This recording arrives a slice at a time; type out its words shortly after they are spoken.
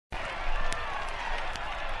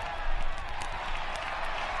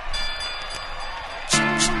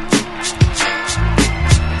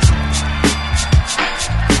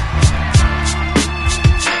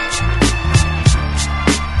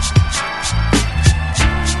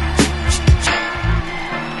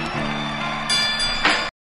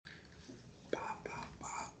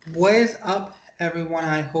What is up, everyone?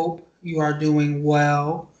 I hope you are doing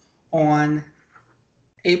well on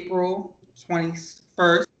April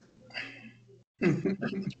 21st.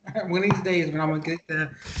 One of these days when I'm going to get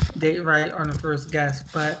the date right on the first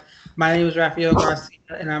guest. But my name is Rafael Garcia,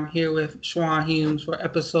 and I'm here with Schwan Humes for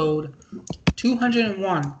episode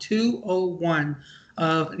 201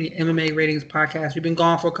 of the MMA Ratings Podcast. We've been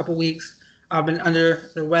gone for a couple weeks. I've been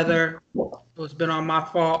under the weather. It's been on my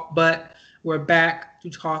fault, but we're back to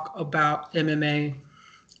talk about MMA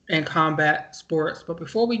and combat sports. But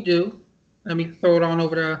before we do, let me throw it on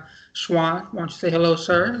over to Schwan. Why don't you say hello,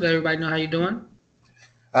 sir? Let everybody know how you're doing.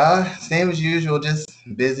 Same as usual, just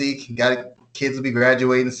busy. Got kids will be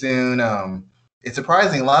graduating soon. It's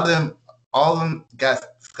surprising. A lot of them, all of them got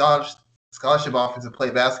scholarship offers to play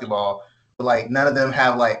basketball, but like none of them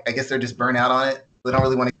have I guess they're just burnt out on it. They don't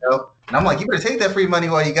really want to go. And I'm like, you better take that free money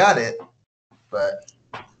while you got it. But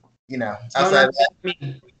outside of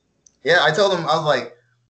that, yeah, I told them, I was like,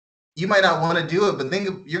 you might not want to do it, but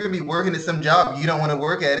you're gonna be working at some job you don't want to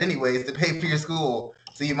work at anyways to pay for your school.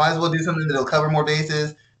 So you might as well do something that'll cover more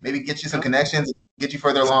bases, maybe get you some connections, get you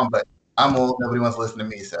further along. But I'm old, nobody wants to listen to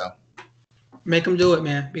me, so make them do it,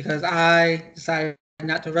 man. Because I decided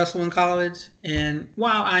not to wrestle in college, and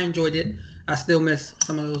while I enjoyed it, I still miss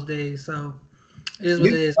some of those days. So it is what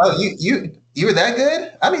it is. Oh, you were that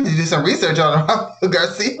good? I need to do some research on Rafael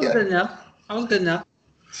Garcia. I was good enough.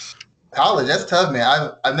 College, that's tough,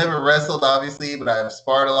 man. I've never wrestled, obviously, but I've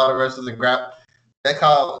sparred a lot of wrestlers and that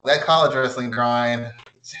college wrestling grind.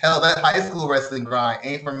 Hell, that high school wrestling grind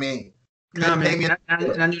ain't for me. No, man.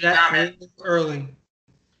 I knew that early.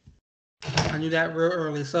 I knew that real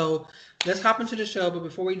early. So let's hop into the show. But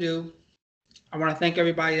before we do, I want to thank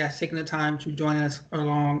everybody that's taken the time to join us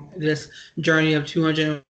along this journey of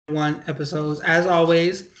 201 episodes. As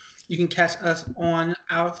always, you can catch us on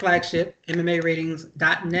our flagship,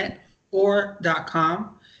 MMAratings.net or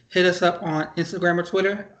 .com. Hit us up on Instagram or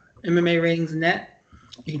Twitter, MMARatingsNet.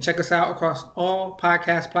 You can check us out across all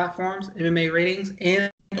podcast platforms, MMA Ratings, and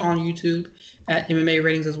on YouTube at MMA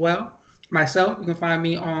Ratings as well. Myself, you can find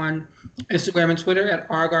me on Instagram and Twitter at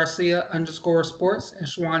rgarcia_sports, and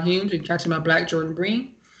Schwan Humes. You can catch him at Black Jordan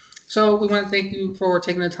Breen. So we want to thank you for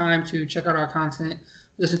taking the time to check out our content,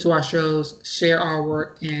 listen to our shows, share our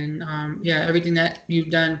work, and everything that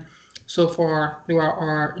you've done so far throughout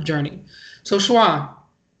our journey. So Schwan,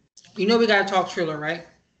 we got to talk Triller, right?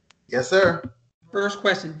 Yes, sir. First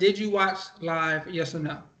question, did you watch live, yes or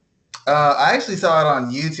no? I actually saw it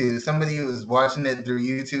on YouTube. Somebody was watching it through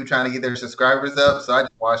YouTube trying to get their subscribers up, so I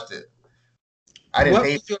just watched it. What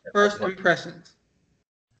was your first impressions?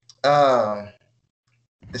 The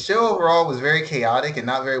show overall was very chaotic and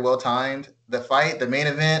not very well timed. The main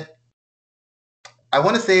event, I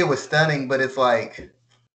want to say it was stunning, but it's like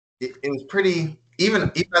it was pretty.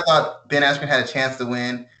 Even I thought Ben Askren had a chance to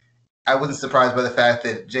win, I wasn't surprised by the fact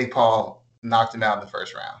that Jake Paul knocked him out in the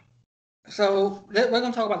first round. So we're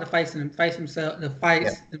going to talk about the fights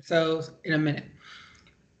themselves in a minute.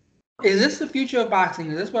 Is this the future of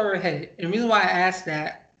boxing? Is this where we're headed? And the reason why I asked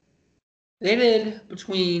that, they did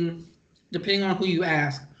between, depending on who you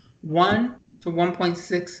ask, 1 to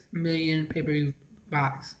 1.6 million pay-per-view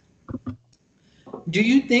buys. Do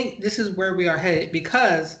you think this is where we are headed?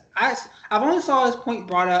 Because I've only saw this point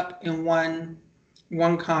brought up in one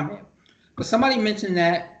comment, but somebody mentioned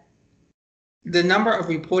that the number of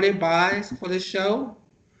reported buys for this show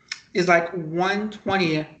is like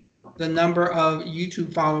 1/20th the number of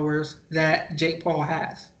YouTube followers that Jake Paul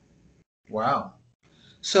has. Wow.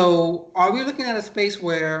 So are we looking at a space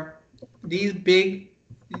where these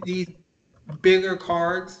bigger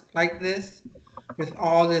cards like this, with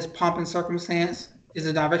all this pomp and circumstance, is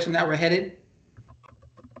the direction that we're headed?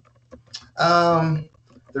 The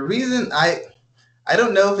reason I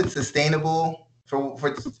don't know if it's sustainable for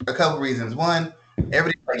a couple reasons. One,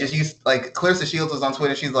 everybody just used, like, Clarissa Shields was on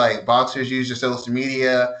Twitter. She's like, boxers use your social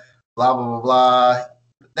media, blah, blah, blah, blah.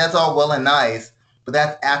 That's all well and nice, but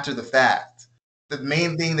that's after the fact. The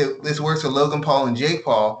main thing that this works for Logan Paul and Jake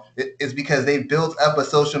Paul is because they built up a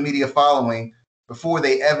social media following before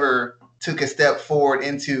they ever took a step forward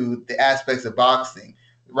into the aspects of boxing.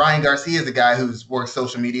 Ryan Garcia is a guy who's worked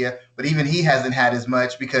social media, but even he hasn't had as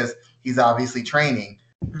much because he's obviously training.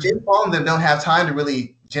 Jake Paul and them don't have time to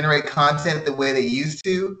really generate content the way they used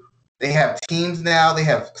to. They have teams now. They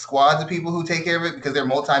have squads of people who take care of it because they're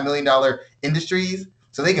multi-million-dollar industries,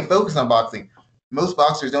 so they can focus on boxing. Most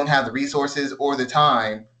boxers don't have the resources or the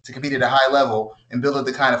time to compete at a high level and build up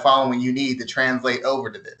the kind of following you need to translate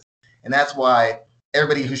over to this. And that's why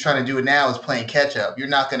everybody who's trying to do it now is playing catch up. You're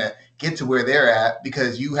not going to get to where they're at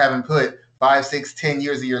because you haven't put 5, 6, 10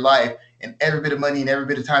 years of your life and every bit of money and every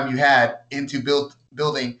bit of time you had into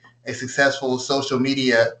building a successful social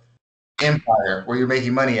media empire where you're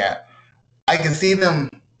making money at. I can see them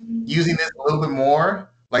using this a little bit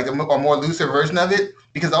more, like a more looser version of it,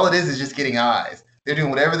 because all it is just getting eyes. They're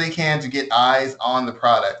doing whatever they can to get eyes on the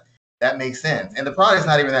product. That makes sense. And the product's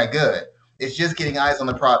not even that good. It's just getting eyes on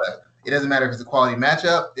the product. It doesn't matter if it's a quality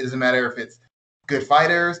matchup. It doesn't matter if it's good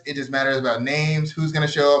fighters. It just matters about names, who's going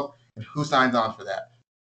to show up, and who signs on for that.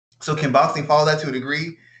 So can boxing follow that to a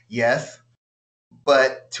degree? Yes.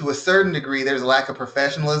 But to a certain degree, there's a lack of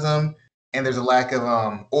professionalism and there's a lack of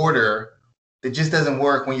order that just doesn't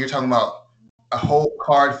work when you're talking about a whole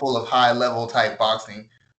card full of high-level type boxing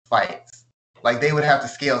fights. Like, they would have to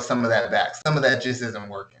scale some of that back. Some of that just isn't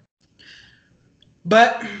working.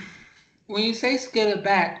 But when you say scale it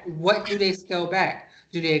back, what do they scale back?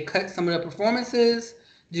 Do they cut some of the performances?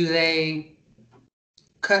 Do they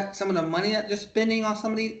cut some of the money that they're spending on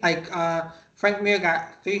somebody? Like Frank Mir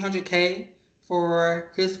got $300K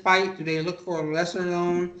for his fight. Do they look for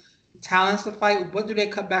lesser-known talents to fight? What do they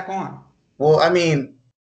cut back on? Well, I mean,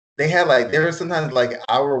 there are sometimes like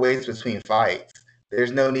hour waits between fights.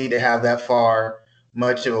 There's no need to have that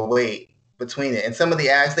much of a wait between it. And some of the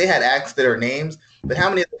acts, they had acts that are names, but how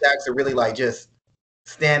many of those acts are really like just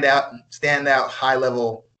stand out high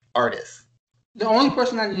level artists? The only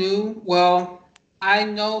person I knew, well, I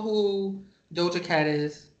know who Doja Cat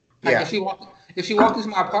is. Like yeah. If she walked into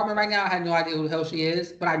my apartment right now, I had no idea who the hell she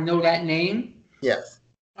is, but I know that name. Yes.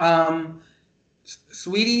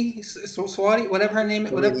 Swati, whatever her name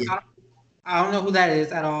is, whatever. I don't know who that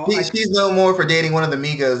is at all. She's no more for dating one of the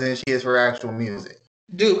Migos than she is for actual music.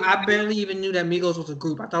 Dude, I barely even knew that Migos was a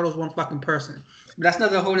group. I thought it was one fucking person. But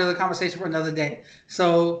that's a whole other conversation for another day.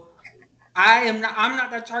 So I'm not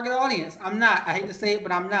that target audience. I'm not. I hate to say it,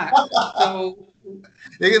 but I'm not. So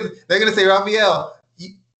they're gonna say, Raphael,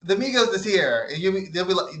 the Migos is here. And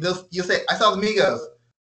you'll say, I saw the Migos.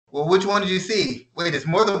 Well, which one did you see? Wait, it's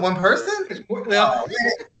more than one person?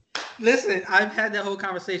 Listen, I've had that whole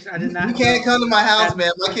conversation. I did not. You can't come to my house,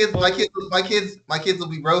 man. My kids will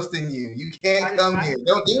be roasting you. You can't come here.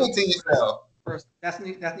 Don't do it to yourself. First, that's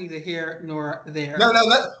neither here nor there. No,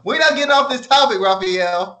 we're not getting off this topic,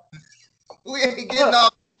 Raphael. We ain't getting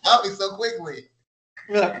off the topic so quickly.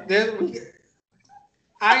 Look,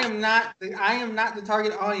 I am not the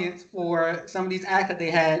target audience for some of these acts that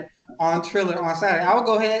they had on Triller on Saturday. I will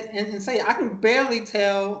go ahead and say I can barely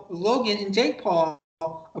tell Logan and Jake Paul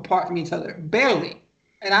apart from each other, barely.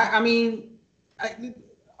 And I mean,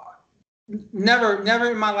 never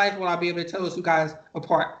in my life will I be able to tell those two guys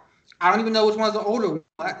apart. I don't even know which one's the older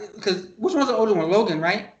one, because which one's the older one? Logan,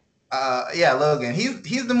 right? Yeah, Logan.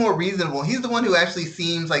 He's the more reasonable. He's the one who actually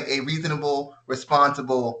seems like a reasonable,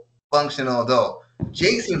 responsible, functional adult.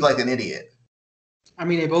 Jake seems like an idiot. I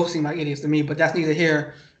mean, they both seem like idiots to me, but that's neither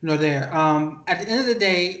here nor there. At the end of the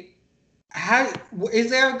day, is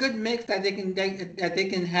there a good mix that they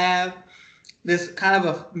can have this kind of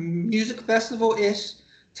a music festival-ish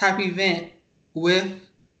type event with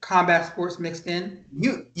combat sports mixed in?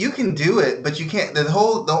 You can do it, but you can't.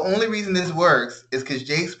 The only reason this works is because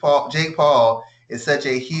Jake Paul is such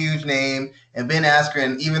a huge name, and Ben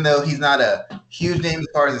Askren, even though he's not a huge name as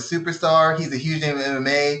far as a superstar, he's a huge name in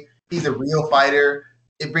MMA. He's a real fighter.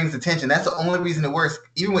 It brings attention. That's the only reason it works.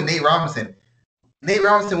 Even with Nate Robinson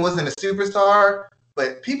wasn't a superstar,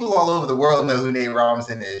 but people all over the world know who Nate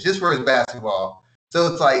Robinson is just for his basketball. So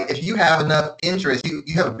it's like, if you have enough interest, you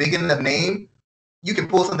have a big enough name, you can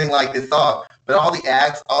pull something like this off. But all the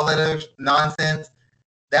acts, all that other nonsense,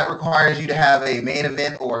 that requires you to have a main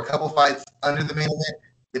event or a couple fights under the main event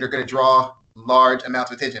that are going to draw large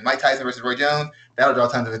amounts of attention. Mike Tyson versus Roy Jones, that'll draw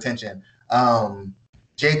tons of attention.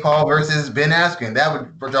 Jake Paul versus Ben Askren, that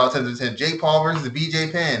would draw tons of attention. Jake Paul versus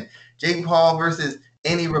BJ Penn. Jake Paul versus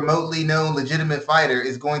any remotely known legitimate fighter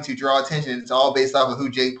is going to draw attention. It's all based off of who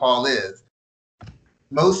Jake Paul is.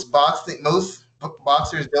 Most boxers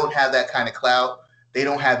don't have that kind of clout. They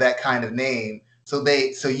don't have that kind of name. So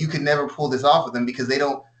you could never pull this off with them because they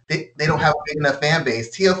don't have a big enough fan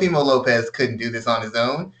base. Teofimo Lopez couldn't do this on his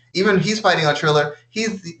own. Even he's fighting on Triller.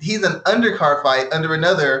 He's an undercard fight under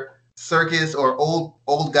another circus or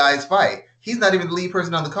old guys fight. He's not even the lead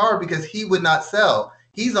person on the card because he would not sell.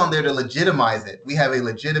 He's on there to legitimize it. We have a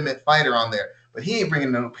legitimate fighter on there, but he ain't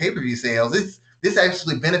bringing no pay-per-view sales. This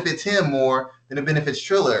actually benefits him more than it benefits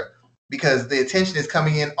Triller because the attention is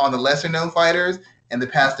coming in on the lesser-known fighters and the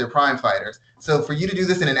past their prime fighters. So for you to do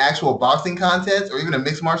this in an actual boxing contest or even a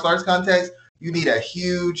mixed martial arts context, you need a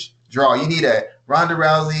huge draw. You need a Ronda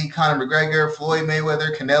Rousey, Conor McGregor, Floyd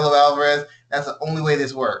Mayweather, Canelo Alvarez. That's the only way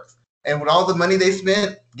this works. And with all the money they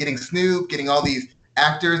spent, getting Snoop, getting all these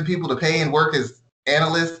actors and people to pay and work as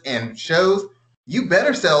analysts and shows, you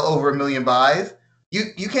better sell over 1 million buys.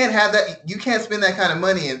 You can't have that. You can't spend that kind of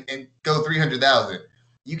money and go 300,000.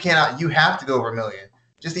 You cannot. You have to go over 1 million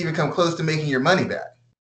just to even come close to making your money back.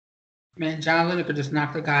 Man, John Lineker just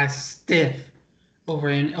knocked the guy stiff over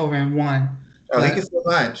in one. Oh, he can still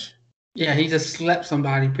punch. Yeah, he just slept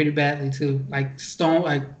somebody pretty badly too. Like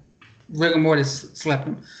rigor mortis slept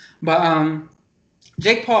him. But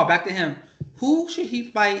Jake Paul, back to him. Who should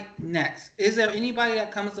he fight next? Is there anybody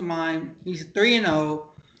that comes to mind? He's 3-0.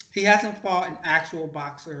 He hasn't fought an actual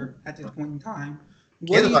boxer at this point in time.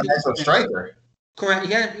 He hasn't fought an actual striker. Correct.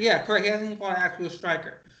 Correct. He hasn't fought an actual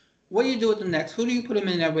striker. What do you do with him next? Who do you put him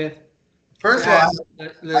in there with? First of all,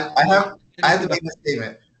 I have to make a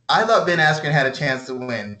statement. I thought Ben Askren had a chance to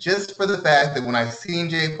win just for the fact that when I've seen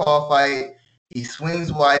Jake Paul fight, he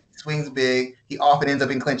swings wide, swings big. He often ends up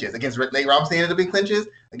in clinches. Against Nate Robinson, he ended up in clinches.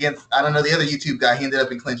 Against, I don't know, the other YouTube guy, he ended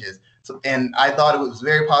up in clinches. So, and I thought it was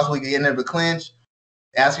very possible he could end up in a clinch.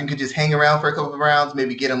 Askren could just hang around for a couple of rounds,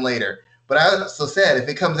 maybe get him later. But I also said if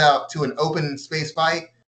it comes out to an open space fight,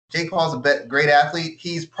 Jake Paul's a great athlete.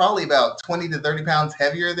 He's probably about 20 to 30 pounds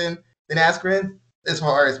heavier than Askren as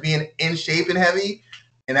far as being in shape and heavy.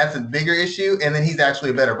 And that's a bigger issue. And then he's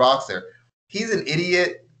actually a better boxer. He's an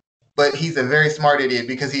idiot, but he's a very smart idiot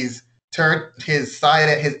because he's turned his side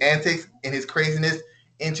at his antics and his craziness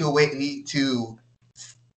into a way to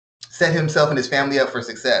set himself and his family up for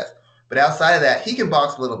success. But outside of that, he can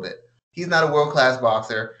box a little bit. He's not a world-class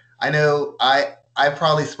boxer. I know I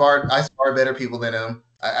probably spar better people than him.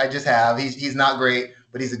 I just have. He's not great,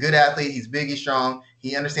 but he's a good athlete. He's big, he's strong.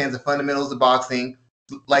 He understands the fundamentals of boxing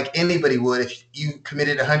like anybody would. If you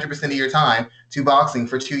committed 100% of your time to boxing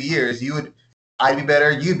for 2 years, I'd be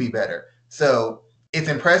better, you'd be better. So it's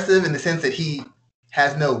impressive in the sense that he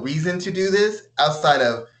has no reason to do this outside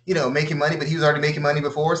of, making money, but he was already making money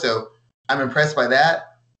before. So I'm impressed by that.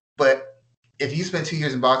 But if you spent 2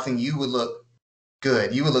 years in boxing, you would look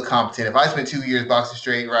good. You would look competent. If I spent 2 years boxing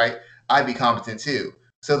straight, right, I'd be competent too.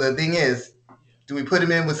 So the thing is, do we put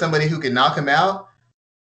him in with somebody who can knock him out?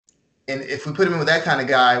 And if we put him in with that kind of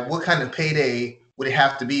guy, what kind of payday would it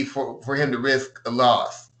have to be for him to risk a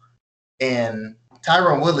loss? And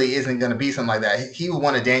Tyron Woodley isn't going to be something like that. He would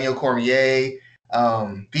want a Daniel Cormier.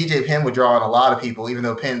 BJ Penn would draw on a lot of people, even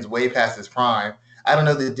though Penn's way past his prime. I don't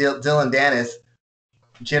know that Dylan Dennis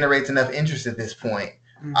generates enough interest at this point.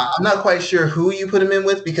 Mm-hmm. I'm not quite sure who you put him in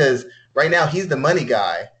with because right now he's the money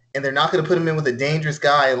guy, and they're not going to put him in with a dangerous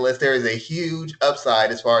guy unless there is a huge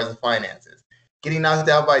upside as far as the finances. Getting knocked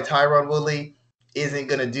out by Tyron Woodley isn't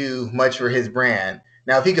going to do much for his brand.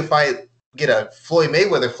 Now, if he could get a Floyd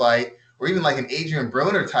Mayweather fight, or even like an Adrian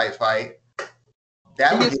Broner type fight,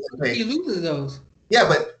 that would get paid. He loses those.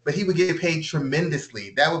 Yeah, but he would get paid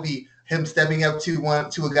tremendously. That would be him stepping up to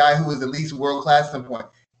a guy who was at least world class at some point.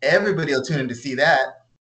 Everybody will tune in to see that.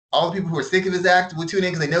 All the people who are sick of his act will tune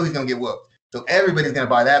in because they know he's going to get whooped. So everybody's going to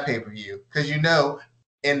buy that pay-per-view because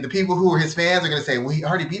and the people who are his fans are going to say, well, he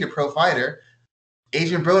already beat a pro fighter.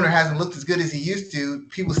 Adrian Broner hasn't looked as good as he used to.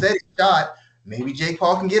 People said he shot. Maybe Jake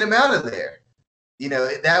Paul can get him out of there.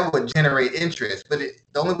 That would generate interest. But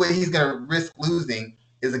the only way he's going to risk losing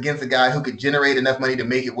is against a guy who could generate enough money to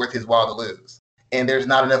make it worth his while to lose. And there's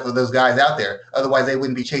not enough of those guys out there. Otherwise, they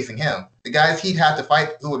wouldn't be chasing him. The guys he'd have to fight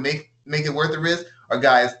who would make it worth the risk are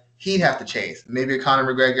guys he'd have to chase. Maybe a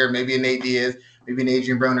Conor McGregor, maybe a Nate Diaz, maybe an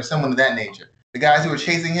Adrian Broner, someone of that nature. The guys who are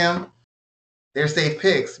chasing him, they're safe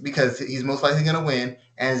picks because he's most likely going to win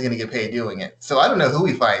and he's going to get paid doing it. So I don't know who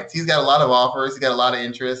he fights. He's got a lot of offers. He's got a lot of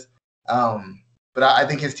interest. But I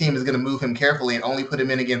think his team is going to move him carefully and only put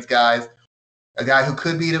him in against a guy who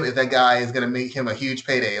could beat him if that guy is going to make him a huge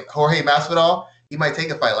payday. Jorge Masvidal, he might take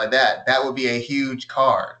a fight like that. That would be a huge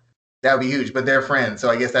card. That would be huge. But they're friends, so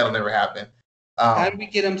I guess that'll never happen. How do we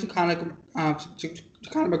get him to Conor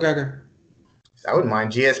McGregor? I wouldn't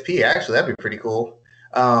mind GSP. Actually, that'd be pretty cool.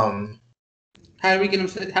 How do we get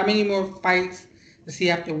him? How many more fights does he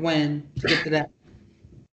have to win to get to that?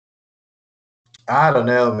 I don't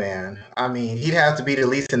know, man. I mean, he'd have to beat at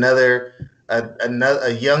least another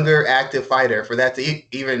younger active fighter for that to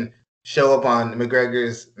even show up on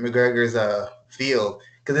McGregor's field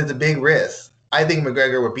because it's a big risk. I think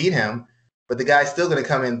McGregor would beat him, but the guy's still going to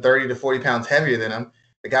come in 30 to 40 pounds heavier than him.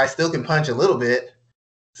 The guy still can punch a little bit,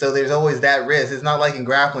 so there's always that risk. It's not like in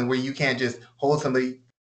grappling where you can't just hold somebody.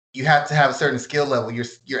 You have to have a certain skill level.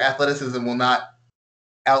 Your athleticism will not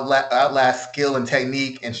outlast skill and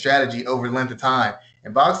technique and strategy over the length of time.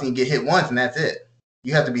 In boxing, you get hit once and that's it.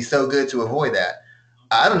 You have to be so good to avoid that.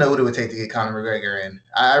 I don't know what it would take to get Conor McGregor in.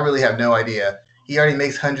 I really have no idea. He already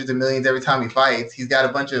makes hundreds of millions every time he fights. He's got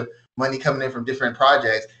a bunch of money coming in from different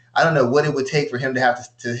projects. I don't know what it would take for him to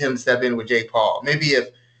have to step in with Jake Paul. Maybe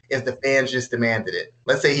if the fans just demanded it.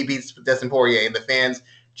 Let's say he beats Dustin Poirier and the fans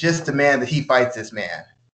just demand that he fights this man.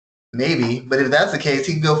 Maybe, but if that's the case,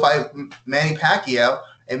 he can go fight Manny Pacquiao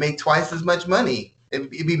and make twice as much money. It'd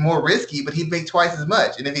be more risky, but he'd make twice as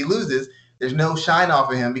much. And if he loses, there's no shine off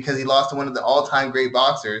of him because he lost to one of the all-time great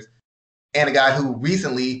boxers and a guy who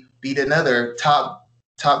recently beat another top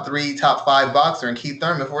 3, top 5 boxer in Keith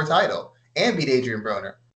Thurman for a title and beat Adrian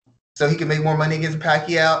Broner. So he can make more money against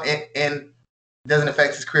Pacquiao and doesn't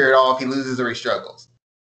affect his career at all if he loses or he struggles.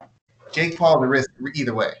 Jake Paul is a risk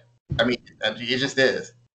either way. I mean, it just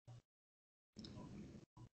is.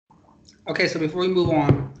 Okay, so before we move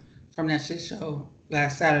on from that shit show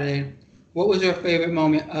last Saturday, what was your favorite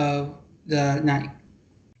moment of the night?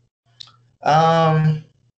 I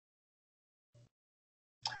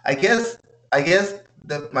guess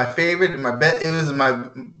my favorite, it was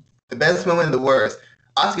the best moment and the worst.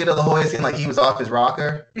 Oscar De La Hoya seemed like he was off his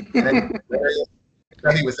rocker.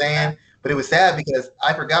 What he was saying, but it was sad because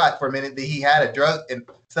I forgot for a minute that he had a drug and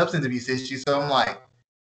substance abuse issue. So I'm like,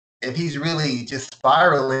 if he's really just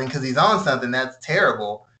spiraling because he's on something, that's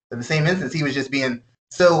terrible. In the same instance, he was just being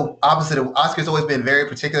so opposite of Oscar's always been very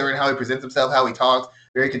particular in how he presents himself, how he talks,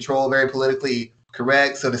 very controlled, very politically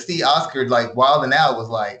correct. So to see Oscar like wilding out was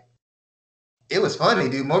like, it was funny,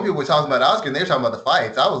 dude. More people were talking about Oscar and they were talking about the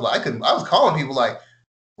fights. I was like, I was calling people like,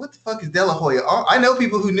 what the fuck is De La Hoya on? I know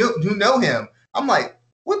people who know him. I'm like,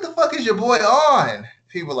 what the fuck is your boy on?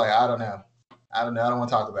 People like, I don't know. I don't want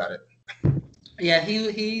to talk about it. Yeah,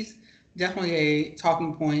 he's definitely a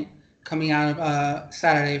talking point coming out of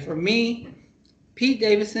Saturday. For me, Pete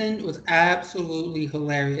Davidson was absolutely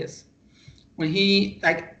hilarious. When he,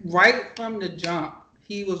 like, right from the jump,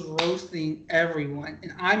 he was roasting everyone,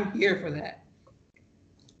 and I'm here for that.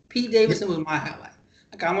 Pete Davidson was my highlight.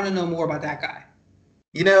 Like, I want to know more about that guy.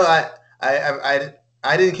 You know,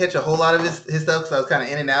 I didn't catch a whole lot of his stuff because I was kind of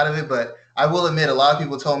in and out of it, but I will admit a lot of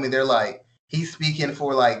people told me they're like, he's speaking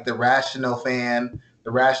for like the rational fan,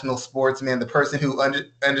 the rational sportsman, the person who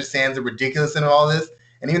understands the ridiculousness of all this.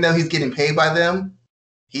 And even though he's getting paid by them,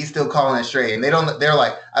 he's still calling it straight. And they're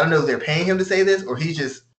like, I don't know if they're paying him to say this or he's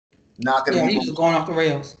just not going to be. He's just going off the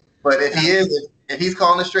rails. But if if he's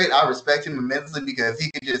calling it straight, I respect him immensely because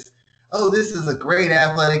he could just, oh, this is a great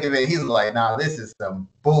athletic event. He's like, nah, this is some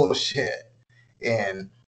bullshit. And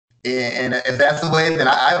if that's the way, then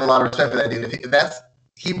I have a lot of respect for that dude. If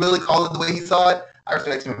he really called it the way he saw it, I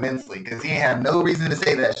respect him immensely because he ain't had no reason to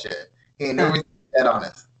say that shit. He ain't no reason to say that on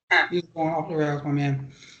us. He's going off the rails, my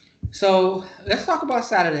man. So let's talk about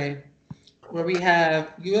Saturday, where we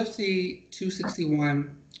have UFC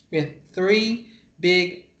 261 with 3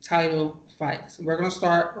 big title fights. We're going to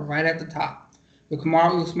start right at the top with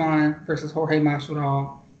Kamaru Usman versus Jorge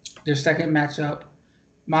Masvidal, their second matchup.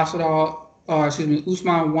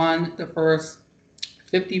 Usman won the first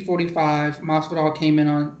 50-45. Masvidal came in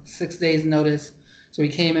on 6 days' notice, so he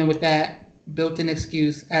came in with that built-in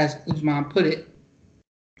excuse, as Usman put it.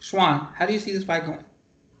 Schwan, how do you see this fight going?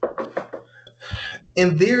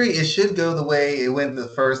 In theory, it should go the way it went the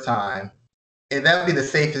first time, and that would be the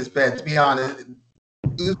safest bet. To be honest,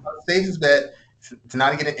 Usman's safest bet to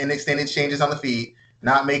not get an extended changes on the feet,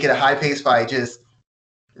 not make it a high-paced fight, just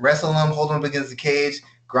wrestle him, hold him up against the cage,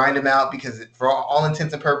 grind him out, because for all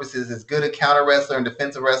intents and purposes, as good a counter wrestler and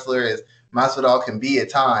defensive wrestler as Masvidal can be at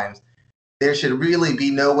times, there should really be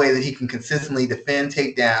no way that he can consistently defend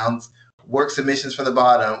takedowns, work submissions from the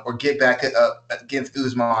bottom, or get back up against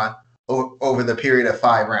Usman over the period of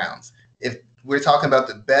 5 rounds. If we're talking about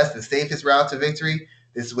the best and safest route to victory,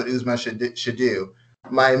 this is what Usman should do.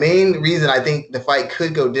 My main reason I think the fight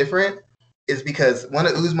could go different is because one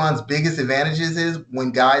of Usman's biggest advantages is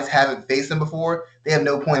when guys haven't faced him before, they have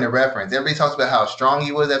no point of reference. Everybody talks about how strong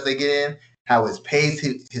he was as they get in, how his pace,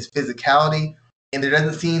 his physicality, and there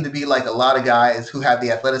doesn't seem to be like a lot of guys who have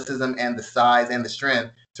the athleticism and the size and the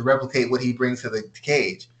strength to replicate what he brings to the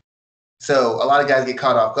cage. So a lot of guys get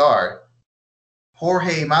caught off guard.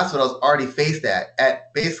 Jorge Masvidal's already faced that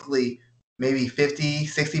at basically maybe 50,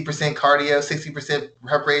 60% cardio, 60%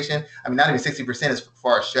 preparation. I mean, not even 60% as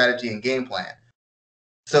far as strategy and game plan.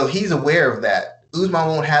 So he's aware of that. Usman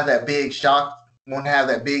won't have that big shock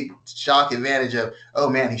advantage of, oh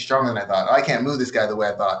man, he's stronger than I thought. Oh, I can't move this guy the way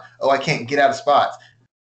I thought. Oh, I can't get out of spots.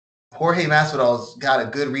 Jorge Masvidal's got a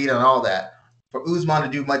good read on all that. For Usman to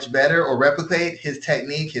do much better or replicate, his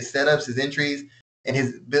technique, his setups, his entries, and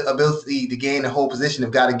his ability to gain a whole position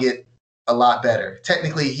have got to get a lot better.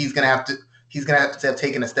 Technically, he's gonna have to have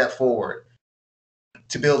taken a step forward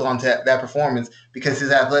to build on that performance because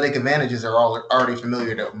his athletic advantages are already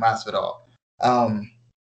familiar to Masvidal.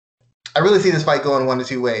 I really see this fight going one of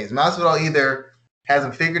two ways. Masvidal either has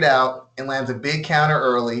him figured out and lands a big counter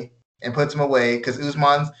early and puts him away because it's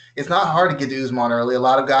not hard to get to Usman early. A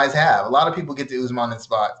lot of guys have. A lot of people get to Usman in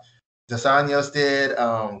spots. Dos Anjos did.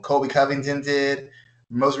 Colby Covington did.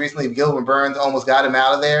 Most recently, Gilbert Burns almost got him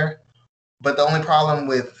out of there. But the only problem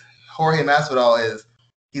with Jorge Masvidal is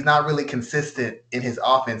he's not really consistent in his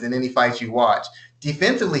offense in any fight you watch.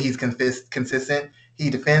 Defensively, he's consistent. He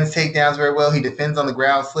defends takedowns very well. He defends on the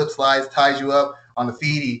ground, slips, slides, ties you up on the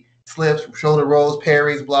feet. He slips, shoulder rolls,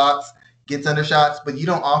 parries, blocks, gets under shots, but you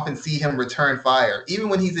don't often see him return fire. Even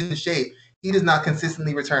when he's in shape, he does not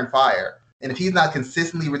consistently return fire. And if he's not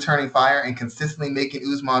consistently returning fire and consistently making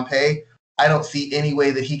Usman pay, I don't see any way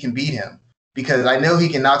that he can beat him. Because I know he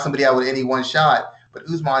can knock somebody out with any one shot, but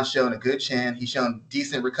Usman's shown a good chin. He's shown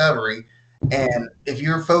decent recovery. And if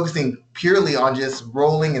you're focusing purely on just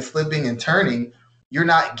rolling and slipping and turning, you're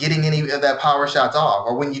not getting any of that power shots off.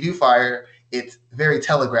 Or when you do fire, it's very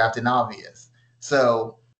telegraphed and obvious.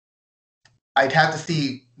 So I'd have to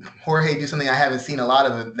see Jorge do something I haven't seen a lot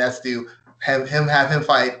of it. That's to have him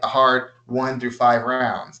fight a hard 1 through 5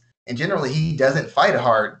 rounds. And generally, he doesn't fight a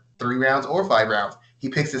hard 3 rounds or 5 rounds. He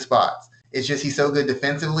picks his spots. It's just he's so good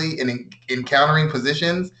defensively and in countering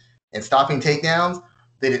positions and stopping takedowns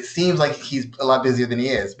that it seems like he's a lot busier than he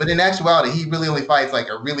is. But in actuality, he really only fights like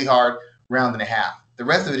a really hard round and a half. The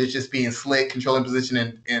rest of it is just being slick, controlling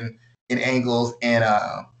position in angles, and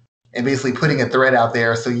basically putting a threat out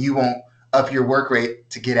there so you won't up your work rate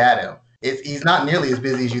to get at him. He's not nearly as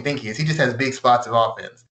busy as you think he is. He just has big spots of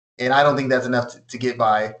offense, and I don't think that's enough to get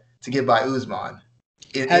by Usman.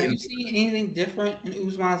 Have you seen anything different in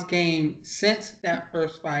Usman's game since that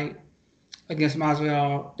first fight against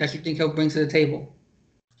Masvidal that you think he'll bring to the table?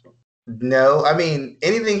 No, I mean,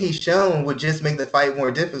 anything he's shown would just make the fight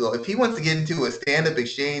more difficult. If he wants to get into a stand-up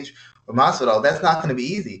exchange with Masvidal, that's not going to be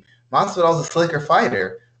easy. Masvidal's a slicker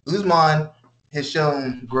fighter. Usman has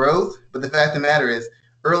shown growth, but the fact of the matter is,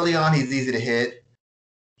 early on, he's easy to hit.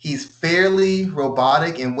 He's fairly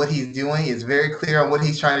robotic in what he's doing. It's very clear on what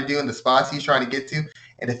he's trying to do and the spots he's trying to get to.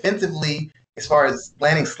 And defensively, as far as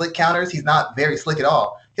landing slick counters, he's not very slick at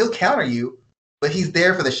all. He'll counter you, but he's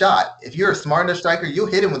there for the shot. If you're a smart enough striker, you'll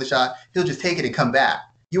hit him with a shot. He'll just take it and come back.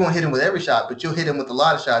 You won't hit him with every shot, but you'll hit him with a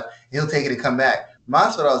lot of shots, and he'll take it and come back.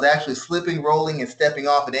 Masvidal is actually slipping, rolling, and stepping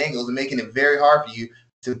off at angles and making it very hard for you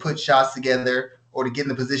to put shots together or to get in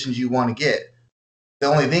the positions you want to get. The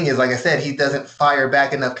only thing is, like I said, he doesn't fire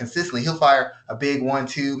back enough consistently. He'll fire a big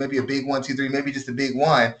 1-2, maybe a big 1-2-3, maybe just a big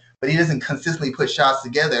 1, but he doesn't consistently put shots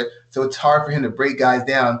together, so it's hard for him to break guys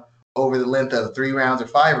down over the length of 3 rounds or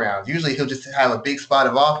 5 rounds. Usually he'll just have a big spot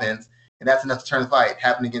of offense, and that's enough to turn the fight.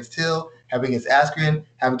 Happened against Till, happened against Askren,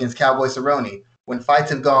 happened against Cowboy Cerrone. When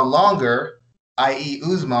fights have gone longer, i.e.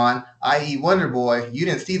 Usman, i.e. Wonder Boy, you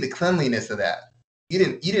didn't see the cleanliness of that. You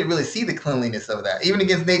didn't really see the cleanliness of that. Even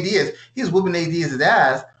against Nate Diaz, he was whooping Nate Diaz's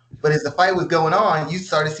ass, but as the fight was going on, you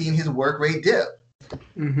started seeing his work rate dip.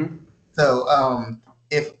 Mm-hmm. So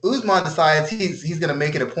if Usman decides he's going to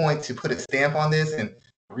make it a point to put a stamp on this and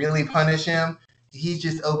really punish him, he's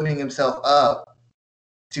just opening himself up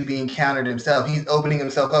to being countered himself. He's opening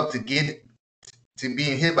himself up to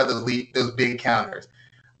being hit by those big counters.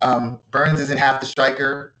 Burns isn't half the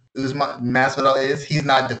striker Masvidal is. He's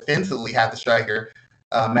not defensively half the striker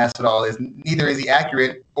Masvidal is. Neither is he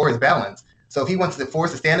accurate or his balance. So if he wants to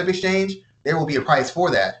force a stand-up exchange, there will be a price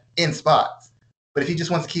for that in spots. But if he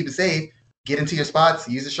just wants to keep it safe, get into your spots,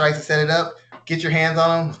 use the strikes to set it up, get your hands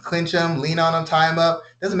on him, clinch him, lean on him, tie him up.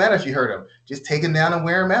 Doesn't matter if you hurt him. Just take him down and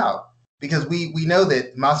wear him out. Because we know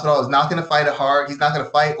that Masvidal is not going to fight he's not going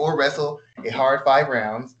to fight or wrestle a hard 5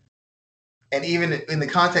 rounds. And even in the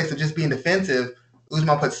context of just being defensive,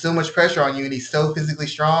 Usman puts so much pressure on you and he's so physically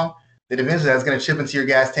strong that eventually that's going to chip into your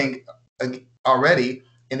gas tank already.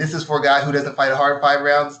 And this is for a guy who doesn't fight a hard 5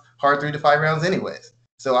 rounds, hard 3 to 5 rounds anyways.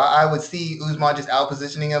 So I would see Usman just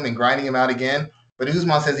out-positioning him and grinding him out again. But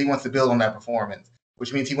Usman says he wants to build on that performance,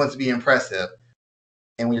 which means he wants to be impressive.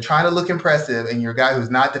 And when you're trying to look impressive and you're a guy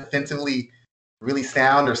who's not defensively really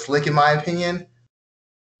sound or slick, in my opinion,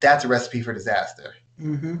 that's a recipe for disaster.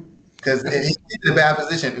 Because if he's in a bad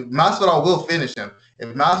position, Masvidal will finish him. If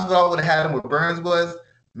Masvidal would have had him where Burns was,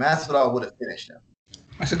 Masvidal would have finished him.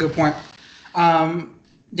 That's a good point.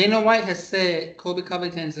 Dana White has said Colby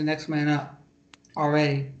Covington is the next man up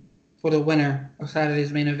already for the winner of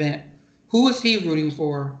Saturday's main event. Who is he rooting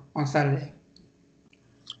for on Saturday?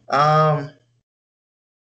 I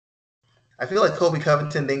feel like Colby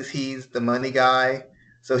Covington thinks he's the money guy,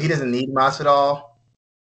 so he doesn't need Masvidal.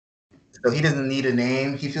 So he doesn't need a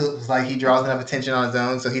name. He feels like he draws enough attention on his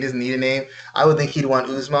own, so he doesn't need a name. I would think he'd want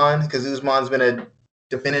Usman because Usman's been a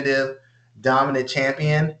definitive, dominant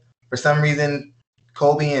champion. For some reason,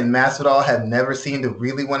 Colby and Masvidal have never seemed to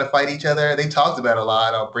really want to fight each other. They talked about it a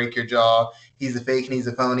lot. I'll break your jaw. He's a fake and he's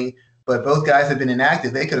a phony. But both guys have been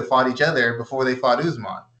inactive. They could have fought each other before they fought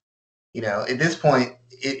Usman. At this point,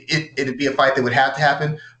 it'd be a fight that would have to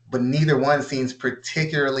happen, but neither one seems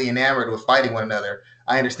particularly enamored with fighting one another.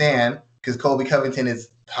 I understand, because Colby Covington is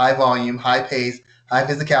high volume, high pace, high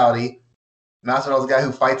physicality. Masvidal's a guy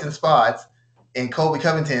who fights in spots. And Colby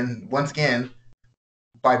Covington, once again,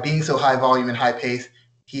 by being so high volume and high pace,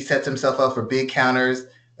 he sets himself up for big counters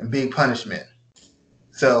and big punishment.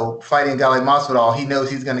 So fighting a guy like Masvidal, he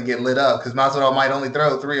knows he's going to get lit up because Masvidal might only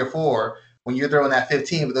throw 3 or 4 when you're throwing that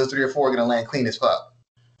 15, but those 3 or 4 are going to land clean as fuck.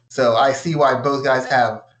 So I see why both guys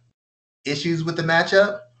have issues with the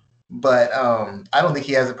matchup, but I don't think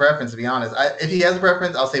he has a preference, to be honest. If he has a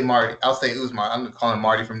preference, I'll say Marty. I'll say Usman. I'm calling him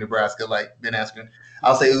Marty from Nebraska, like Ben Askren.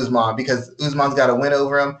 I'll say Usman because Usman's got a win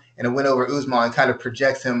over him, and a win over Usman kind of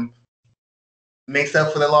projects him, makes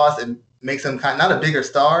up for the loss, and makes him not a bigger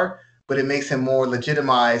star, but it makes him more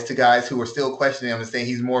legitimized to guys who are still questioning him and saying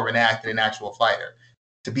he's more of an actor than an actual fighter.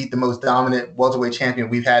 To beat the most dominant welterweight champion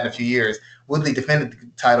we've had in a few years. Woodley defended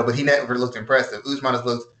the title, but he never looked impressive. Usman has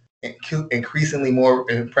looked increasingly more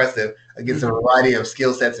impressive against a variety of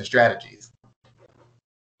skill sets and strategies.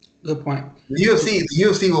 Good point. The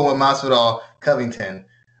UFC will want Masvidal Covington,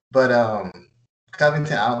 but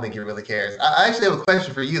Covington, I don't think he really cares. I actually have a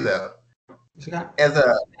question for you though.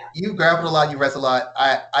 You grapple a lot, you wrestle a lot.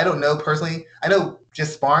 I don't know personally. I know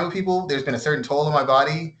just sparring with people, there's been a certain toll on my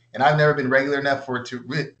body, and I've never been regular enough for it to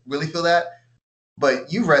really feel that.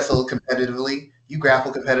 But you wrestle competitively, you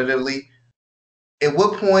grapple competitively. At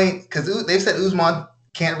what point, because they've said Usman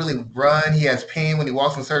can't really run, he has pain when he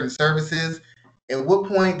walks on certain surfaces. At what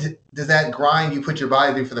point does that grind you put your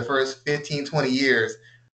body through for the first 15, 20 years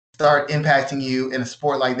start impacting you in a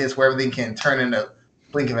sport like this where everything can turn in a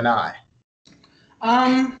blink of an eye?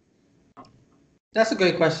 That's a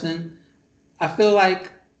great question. I feel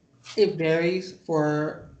like it varies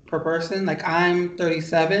per person. Like I'm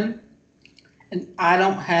 37 and I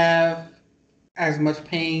don't have as much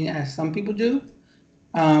pain as some people do.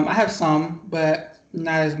 I have some, but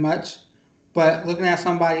not as much. But looking at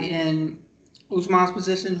somebody in Usman's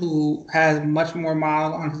position who has much more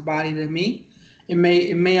miles on his body than me, it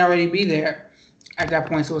may already be there at that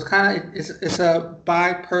point. So it's a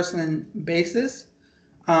by person basis.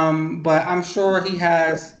 But I'm sure he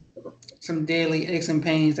has some daily aches and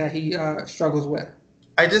pains that he struggles with.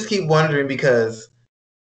 I just keep wondering because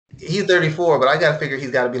he's 34, but I got to figure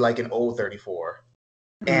he's got to be like an old 34.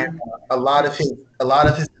 And a lot of his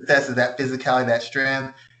success is that physicality, that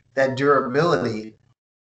strength, that durability.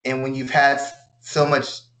 And when you've had so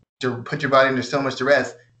much to put your body under so much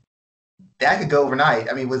duress, that could go overnight.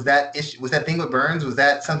 I mean, was that thing with Burns? Was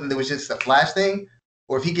that something that was just a flash thing?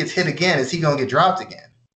 Or if he gets hit again, is he going to get dropped again?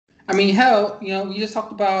 I mean, hell, we just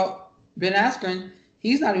talked about Ben Askren.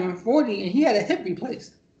 He's not even 40, and he had a hip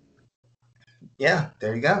replaced. Yeah,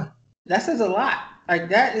 there you go. That says a lot. Like,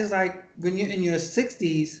 that is like when you're in your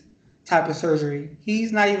 60s type of surgery.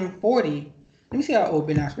 He's not even 40. Let me see how old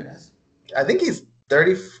Ben Askren is. I think he's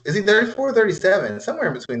 30. Is he 34 or 37? Somewhere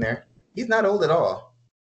in between there. He's not old at all.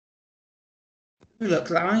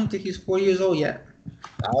 Look, I don't even think he's 40 years old yet.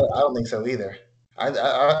 I don't think so either.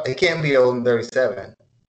 It can't be older than 37.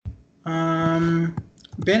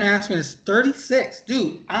 Ben Askren is 36.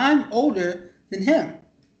 Dude, I'm older than him.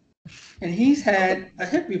 And he's had a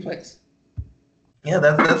hip replaced. Yeah,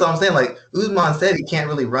 that's what I'm saying. Like Usman said, he can't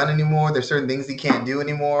really run anymore. There's certain things he can't do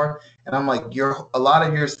anymore. And I'm like, a lot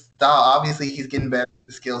of your style, obviously he's getting better with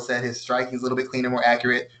the skill set. His striking is a little bit cleaner, more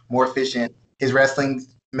accurate, more efficient. His wrestling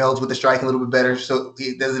melds with the striking a little bit better, so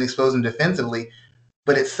it doesn't expose him defensively.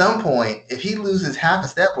 But at some point, if he loses half a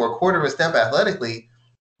step or a quarter of a step athletically,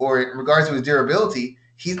 or in regards to his durability,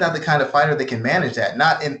 he's not the kind of fighter that can manage that.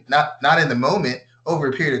 Not in the moment, over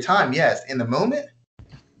a period of time. Yes, in the moment,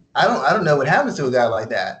 I don't know what happens to a guy like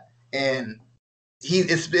that. And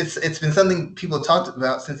it's been something people have talked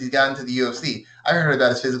about since he's gotten to the UFC. I heard about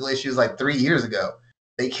his physical issues like 3 years ago.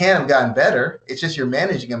 They can't have gotten better. It's just you're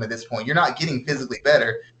managing them at this point. You're not getting physically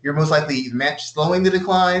better. You're most likely slowing the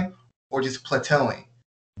decline or just plateauing.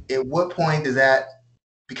 At what point does that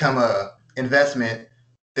become a investment?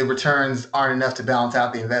 The returns aren't enough to balance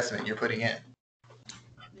out the investment you're putting in.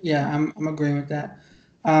 Yeah, I'm agreeing with that.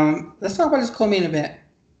 Let's talk about this co-main event.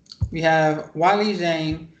 We have Weili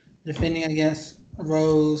Zhang defending against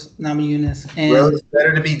Rose Namajunas. And Rose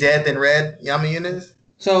better to be dead than Red Namajunas?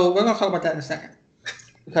 So we're going to talk about that in a second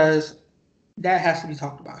because that has to be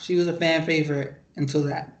talked about. She was a fan favorite until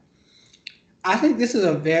that. I think this is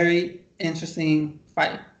a very interesting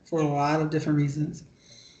fight for a lot of different reasons.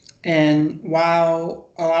 And while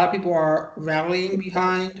a lot of people are rallying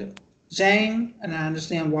behind Zhang, and I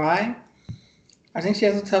understand why, I think she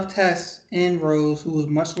has a tough test in Rose, who is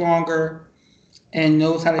much longer and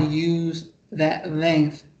knows how to use that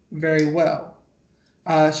length very well.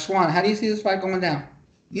 Schwan, how do you see this fight going down?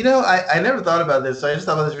 I never thought about this, so I just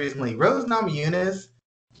thought about this recently. Rose Namajunas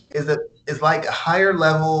is like a higher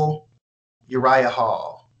level Uriah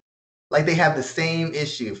Hall. Like they have the same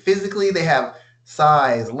issue. Physically, they have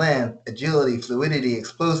size, length, agility, fluidity,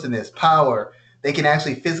 explosiveness, power. They can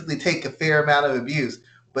actually physically take a fair amount of abuse.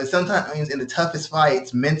 But sometimes in the toughest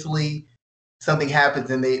fights, mentally, something happens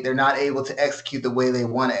and they're not able to execute the way they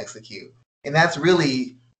want to execute. And that's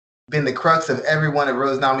really been the crux of every one of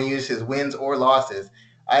Rose Namajunas' wins or losses.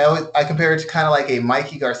 I compare it to kind of like a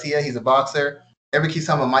Mikey Garcia. He's a boxer. Everybody keeps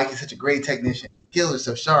talking about Mikey's such a great technician. His skills are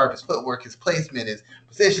so sharp. His footwork, his placement, his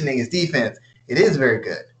positioning, his defense. It is very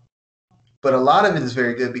good. But a lot of it is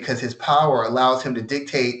very good because his power allows him to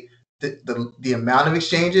dictate the amount of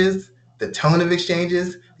exchanges, the tone of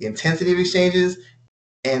exchanges, the intensity of exchanges,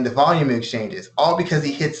 and the volume of exchanges, all because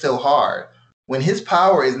he hits so hard. When his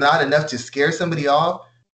power is not enough to scare somebody off,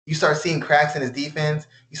 you start seeing cracks in his defense.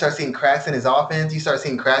 You start seeing cracks in his offense. You start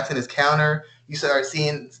seeing cracks in his counter. You start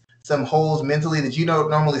seeing some holes mentally that you don't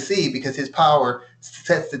normally see because his power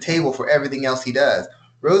sets the table for everything else he does.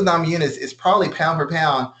 Rose Namajunas is probably pound for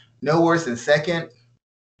pound no worse than second,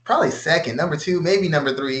 probably second, number two, maybe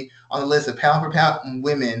number three on the list of pound for pound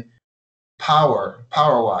women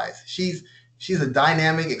power-wise. She's a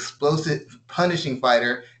dynamic, explosive, punishing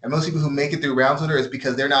fighter, and most people who make it through rounds with her is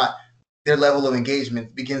because their level of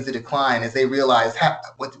engagement begins to decline as they realize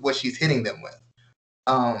what she's hitting them with.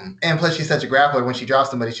 And plus, she's such a grappler. When she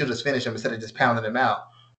drops somebody, she'll just finish them instead of just pounding them out.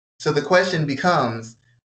 So the question becomes: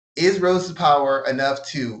 is Rose's power enough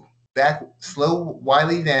to slow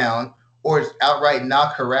Wiley down, or outright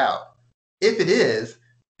knock her out? If it is,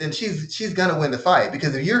 then she's gonna win the fight.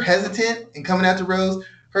 Because if you're hesitant and coming after Rose,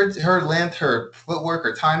 her length, her footwork,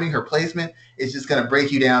 her timing, her placement is just gonna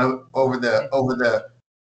break you down over the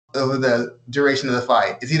duration of the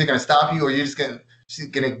fight. It's either gonna stop you or she's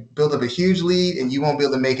gonna build up a huge lead and you won't be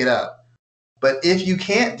able to make it up. But if you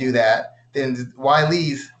can't do that, then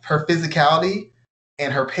Wiley's her physicality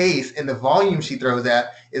and her pace and the volume she throws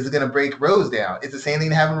at is going to break Rose down. It's the same thing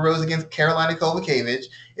that happened to Rose against Karolina Kowalkiewicz.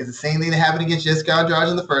 It's the same thing that happened against Jessica Andrade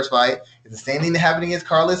in the first fight. It's the same thing that happened against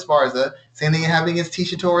Carla Esparza. Same thing that happened against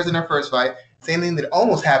Tecia Torres in her first fight. Same thing that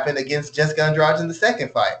almost happened against Jessica Andrade in the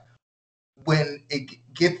second fight. When it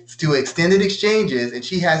gets to extended exchanges and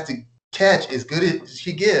she has to catch as good as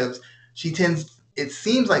she gives, it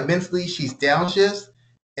seems like mentally she's downshifts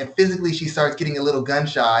and physically she starts getting a little gun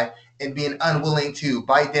shy and being unwilling to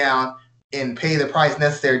bite down and pay the price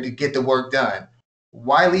necessary to get the work done.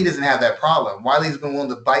 Wiley doesn't have that problem. Wiley's been willing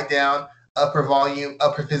to bite down, up her volume,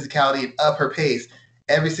 up her physicality, and up her pace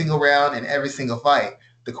every single round and every single fight.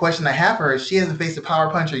 The question I have for her is she hasn't faced a power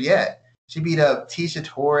puncher yet. She beat up Tecia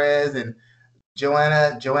Torres and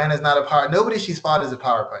Joanna. Joanna's not a power. Nobody she's fought is a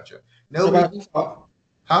power puncher. Nobody who fought.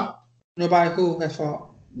 Huh? Nobody who has fought.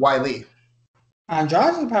 Wiley.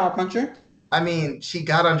 Andrade's a power puncher. I mean, she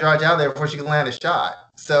got Andrade out there before she could land a shot.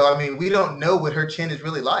 So, I mean, we don't know what her chin is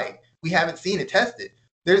really like. We haven't seen it tested.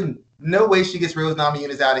 There's no way she gets Rose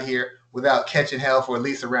Namajunas out of here without catching hell for at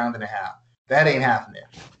least a round and a half. That ain't happening.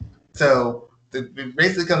 So, it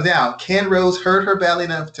basically comes down, can Rose hurt her badly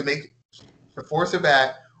enough to force her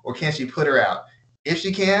back, or can she put her out? If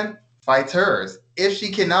she can, fight's hers. If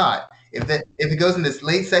she cannot, if it goes in this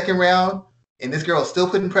late second round, and this girl is still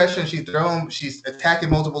putting pressure and she's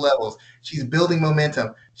attacking multiple levels. She's building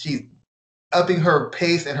momentum. She's upping her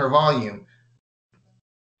pace and her volume.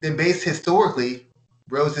 Then based historically,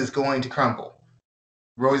 Rose is going to crumble.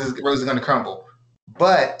 Rose is going to crumble.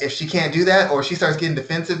 But if she can't do that, or she starts getting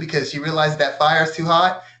defensive because she realizes that fire is too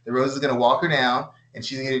hot, then Rose is going to walk her down and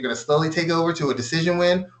she's either going to slowly take over to a decision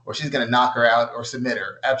win, or she's going to knock her out or submit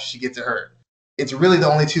her after she gets it hurt. It's really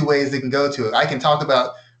the only two ways they can go to it. I can talk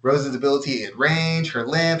about Rose's ability at range, her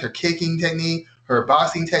length, her kicking technique, her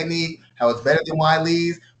boxing technique, how it's better than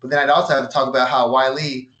Wiley's. But then I'd also have to talk about how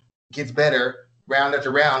Wiley gets better round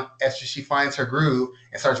after round after she finds her groove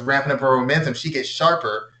and starts ramping up her momentum. She gets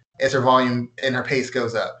sharper as her volume and her pace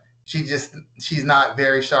goes up. She's not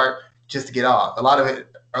very sharp just to get off. A lot of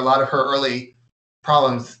her early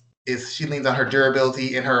problems is she leans on her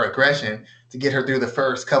durability and her aggression to get her through the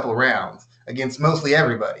first couple rounds against mostly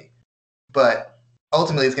everybody. But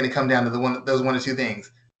ultimately, it's going to come down to those one or two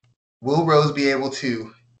things. Will Rose be able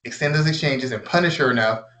to extend those exchanges and punish her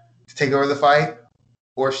enough to take over the fight?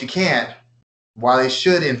 Or if she can't, Wiley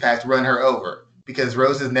should, in fact, run her over. because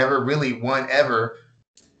Rose has never really won ever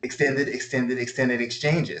extended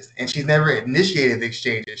exchanges. And she's never initiated the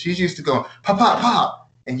exchanges. She's used to going pop, pop,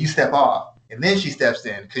 pop, and you step off. And then she steps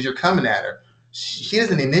in because you're coming at her. She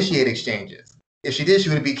doesn't initiate exchanges. If she did, she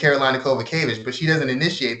would be Carolina Kovacevic, but she doesn't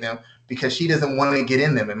initiate them because she doesn't want to get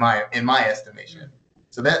in them, in my estimation.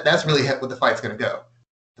 So that's really what the fight's going to go.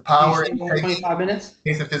 The power, 25 minutes,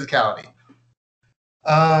 pace, and physicality.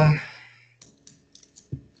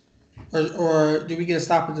 Or do we get a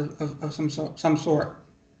stoppage of some sort?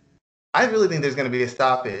 I really think there's going to be a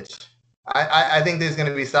stoppage. I think there's going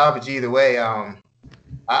to be a stoppage either way.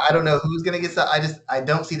 I don't know who's going to get stopped. I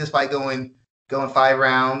don't see this fight going 5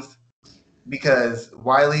 rounds because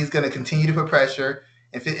Wiley's going to continue to put pressure.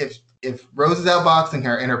 If Rose is outboxing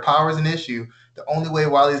her and her power is an issue, the only way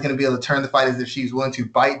Wiley's going to be able to turn the fight is if she's willing to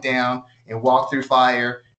bite down and walk through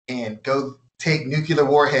fire and go take nuclear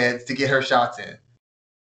warheads to get her shots in.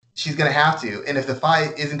 She's going to have to. And if the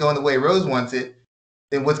fight isn't going the way Rose wants it,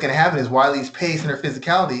 then what's going to happen is Wiley's pace and her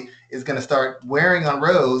physicality is going to start wearing on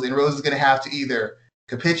Rose, and Rose is going to have to either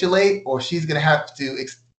capitulate or she's going to have to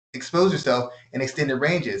expose herself in extended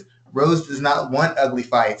ranges. Rose does not want ugly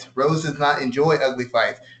fights. Rose does not enjoy ugly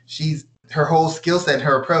fights. Her whole skill set and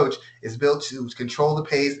her approach is built to control the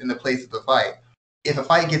pace and the place of the fight. If a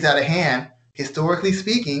fight gets out of hand, historically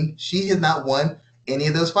speaking, she has not won any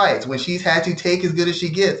of those fights. When she's had to take as good as she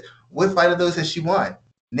gets, what fight of those has she won?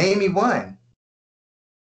 Name me one.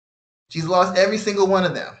 She's lost every single one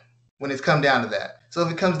of them when it's come down to that. So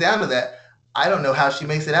if it comes down to that, I don't know how she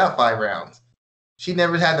makes it out 5 rounds. She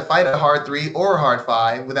never had to fight a hard 3 or a hard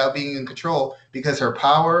 5 without being in control because her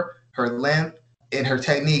power, her length, and her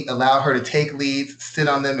technique allow her to take leads, sit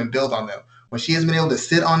on them, and build on them. When she has been able to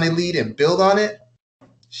sit on a lead and build on it,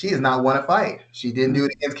 she has not won a fight. She didn't do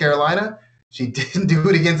it against Carolina. She didn't do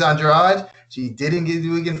it against Andrade. She didn't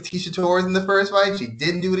do it against Tecia Torres in the first fight. She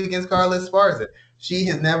didn't do it against Carla Esparza. She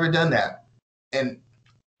has never done that. And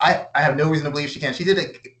I have no reason to believe she can. She did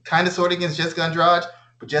it kind of sort of against Jessica Andrade,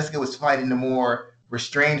 but Jessica was fighting a more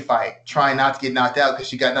restrained fight, trying not to get knocked out because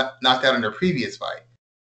she got knocked out in her previous fight.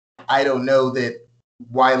 I don't know that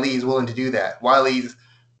Wiley is willing to do that. Wiley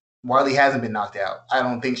hasn't been knocked out. I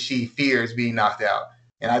don't think she fears being knocked out.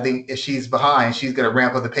 And I think if she's behind, she's going to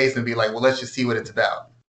ramp up the pace and be like, well, let's just see what it's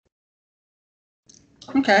about.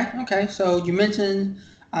 Okay. So you mentioned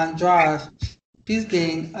Andrade. She's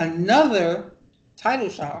getting another title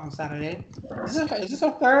shot on Saturday. Is this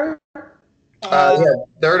her third? Yeah,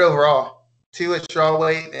 third overall. 2 at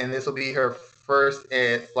strawweight, and this will be her first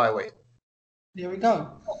at flyweight. There we go.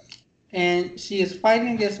 And she is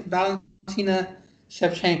fighting against Valentina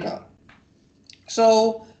Shevchenko.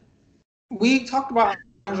 So we talked about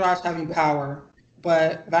Andrade having power,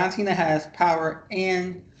 but Valentina has power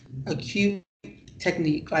and acute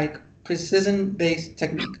technique, like precision-based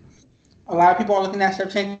technique. A lot of people are looking at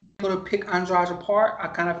Shevchenko to pick Andrade apart. I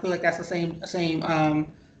kind of feel like that's the same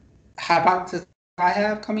hypothesis I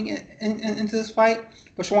have coming into this fight.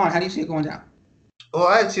 But Shawan, how do you see it going down? Well,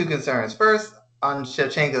 I have 2 concerns. First, on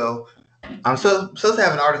Shevchenko, I'm supposed to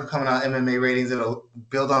have an article coming out on MMA ratings that'll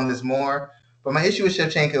build on this more. But my issue with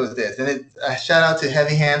Shevchenko is this, and shout out to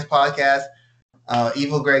Heavy Hands Podcast,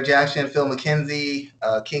 Evil Greg Jackson, Phil McKenzie,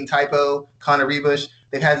 King Typo, Connor Rebush.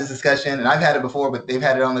 They've had this discussion, and I've had it before, but they've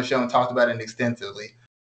had it on their show and talked about it extensively.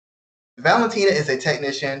 Valentina is a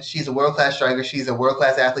technician. She's a world-class striker. She's a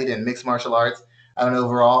world-class athlete in mixed martial arts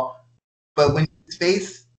overall. But when you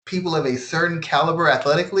face people of a certain caliber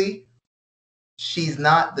athletically, she's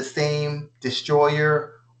not the same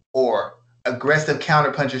destroyer or aggressive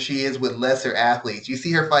counterpuncher she is with lesser athletes. You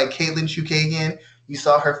see her fight Caitlin Chukagian. You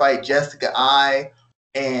saw her fight Jessica Ai,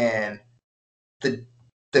 and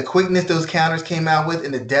the quickness those counters came out with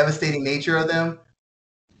and the devastating nature of them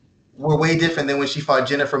were way different than when she fought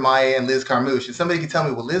Jennifer Maia and Liz Carmouche. And somebody could tell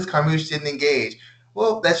me, well, Liz Carmouche didn't engage.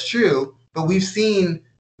 Well, that's true, but we've seen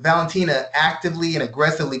Valentina actively and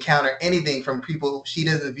aggressively counter anything from people she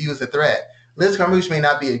doesn't view as a threat. Liz Carmouche may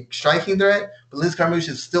not be a striking threat, but Liz Carmouche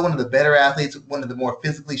is still one of the better athletes, one of the more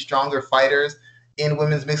physically stronger fighters in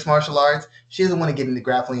women's mixed martial arts. She doesn't want to get into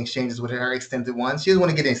grappling exchanges with her extensive ones. She doesn't want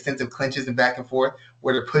to get in extensive clinches and back and forth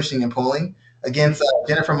where they're pushing and pulling. Against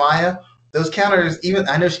Jennifer Maia, those counters, even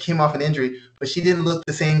I know she came off an injury, but she didn't look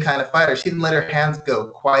the same kind of fighter. She didn't let her hands go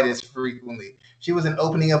quite as frequently. She wasn't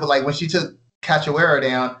opening up, like when she took Cachoeira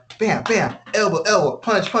down, bam, bam, elbow,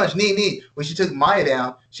 punch, knee. When she took Maia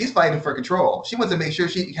down, she's fighting for control. She wants to make sure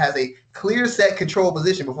she has a clear set control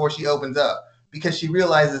position before she opens up because she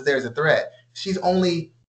realizes there's a threat. She's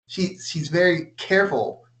very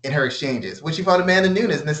careful in her exchanges. When she fought Amanda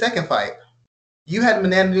Nunes in the second fight, you had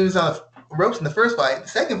Amanda Nunes on the ropes in the first fight. The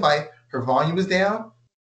second fight, her volume was down,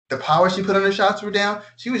 the power she put on her shots were down.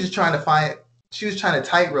 She was just trying to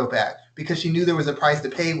tightrope act because she knew there was a price to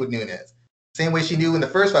pay with Nunes. Same way she knew in the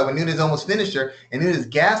first fight when Nunes almost finished her and Nunes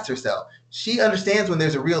gassed herself. She understands when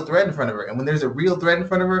there's a real threat in front of her. And when there's a real threat in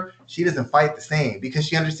front of her, she doesn't fight the same because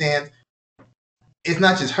she understands it's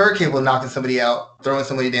not just her capable of knocking somebody out, throwing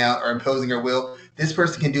somebody down, or imposing her will. This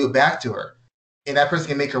person can do it back to her. And that person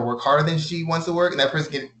can make her work harder than she wants to work, and that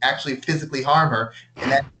person can actually physically harm her.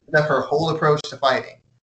 And that's her whole approach to fighting.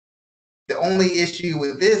 The only issue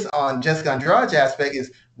with this on Jessica Andrade's aspect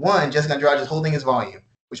is, one, Jessica Andrade is holding his volume,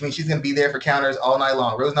 which means she's going to be there for counters all night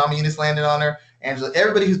long. Rose Namajunas landed on her. Angela,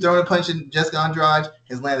 everybody who's thrown a punch in Jessica Andrade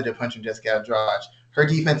has landed a punch in Jessica Andrade. Her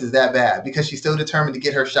defense is that bad because she's so determined to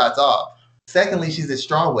get her shots off. Secondly, she's at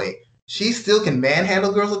strawweight. She still can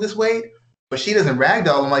manhandle girls at this weight, but she doesn't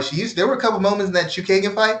ragdoll them like she used to. There were a couple moments in that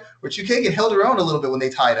Chookagian fight where Chookagian held her own a little bit when they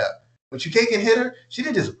tied up. When Chookagian hit her, she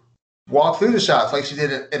didn't just walk through the shots like she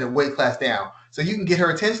did at a weight class down. So you can get her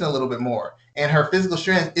attention a little bit more. And her physical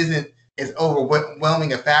strength isn't as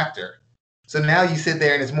overwhelming a factor. So now you sit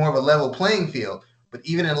there and it's more of a level playing field. But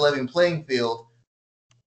even in a level playing field,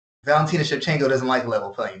 Valentina Shevchenko doesn't like a level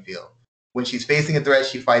playing field. When she's facing a threat,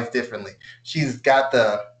 she fights differently. She's got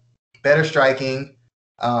the better striking.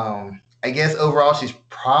 I guess overall she's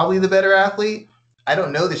probably the better athlete. I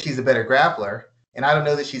don't know that she's a better grappler. And I don't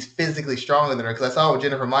know that she's physically stronger than her because I saw what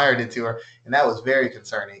Jennifer Meyer did to her, and that was very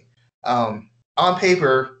concerning. On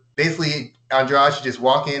paper, basically, Andrade should just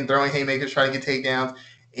walk in, throwing haymakers, trying to get takedowns,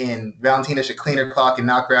 and Valentina should clean her clock and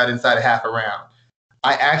knock her out inside of half a round.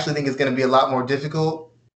 I actually think it's going to be a lot more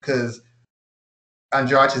difficult because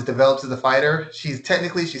Andrade has developed as a fighter. She's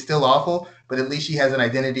still awful, but at least she has an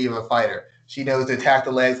identity of a fighter. She knows to attack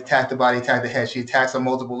the legs, attack the body, attack the head. She attacks on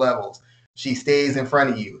multiple levels. She stays in front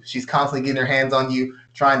of you. She's constantly getting her hands on you,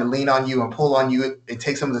 trying to lean on you and pull on you and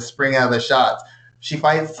take some of the spring out of the shots. She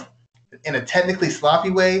fights in a technically sloppy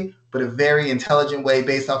way, but a very intelligent way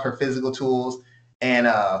based off her physical tools and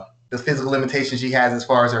the physical limitations she has as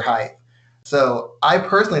far as her height. So I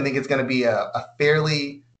personally think it's going to be a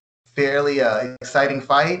fairly exciting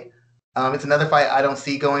fight. It's another fight I don't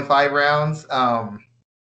see going 5 rounds.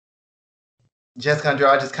 Jessica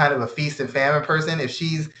Andrade is kind of a feast and famine person. If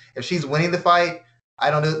she's winning the fight, I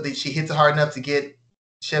don't know that she hits it hard enough to get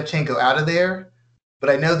Shevchenko out of there. But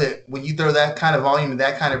I know that when you throw that kind of volume and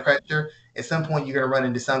that kind of pressure, at some point you're going to run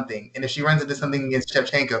into something. And if she runs into something against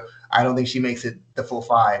Shevchenko, I don't think she makes it the full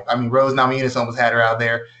 5. I mean, Rose Namajunas almost had her out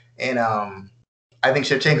there. And I think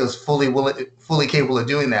Shevchenko is fully capable of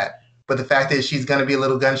doing that. But the fact is she's going to be a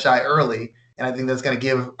little gun shy early. And I think that's going to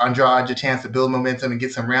give Andrade a chance to build momentum and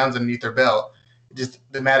get some rounds underneath her belt. Just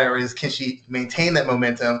the matter is, can she maintain that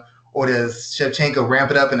momentum, or does Shevchenko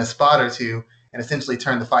ramp it up in a spot or two and essentially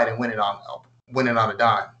turn the fight and win it on a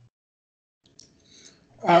dime?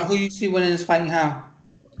 Who do you see winning this fight and how?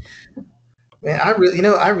 Man, I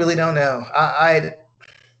really don't know.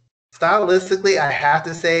 Stylistically, I have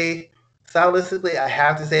to say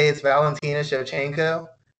it's Valentina Shevchenko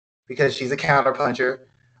because she's a counterpuncher.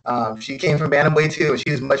 She came from bantamweight too, and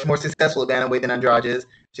she's much more successful at bantamweight than Andrade is.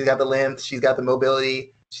 She's got the length, she's got the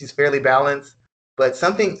mobility, she's fairly balanced. But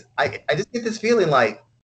I just get this feeling like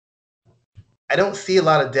I don't see a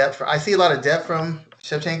lot of depth. I see a lot of depth from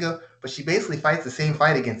Shevchenko, but she basically fights the same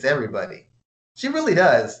fight against everybody. She really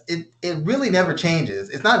does. It really never changes.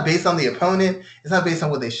 It's not based on the opponent. It's not based on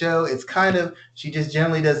what they show. It's kind of, she just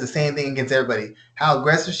generally does the same thing against everybody. How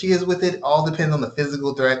aggressive she is with it all depends on the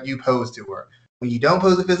physical threat you pose to her. When you don't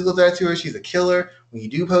pose a physical threat to her, she's a killer. When you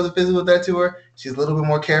do pose a physical threat to her, she's a little bit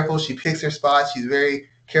more careful. She picks her spots. She's very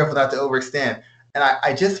careful not to overextend. And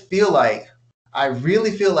I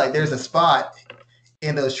really feel like there's a spot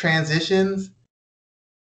in those transitions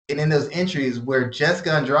and in those entries where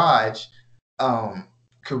Jessica Andrade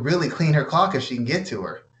could really clean her clock if she can get to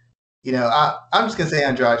her. I'm just going to say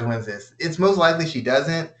Andrade wins this. It's most likely she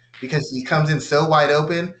doesn't because she comes in so wide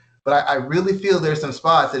open. But I really feel there's some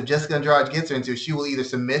spots that if Jessica Andrade gets her into, she will either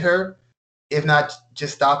submit her, if not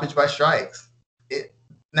just stoppage by strikes.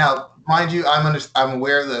 Now, mind you, I'm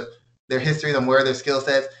aware of their histories. I'm aware of their skill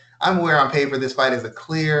sets. I'm aware on paper this fight is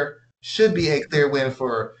should be a clear win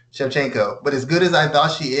for Shevchenko. But as good as I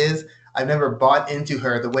thought she is, I've never bought into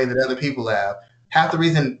her the way that other people have. Half the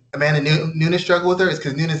reason Amanda Nunes struggled with her is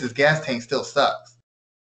because Nunes' gas tank still sucks.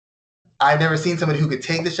 I've never seen somebody who could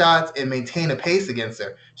take the shots and maintain a pace against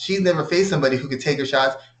her. She's never faced somebody who could take her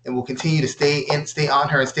shots and will continue to stay on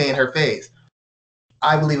her and stay in her face.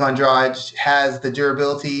 I believe Andrade has the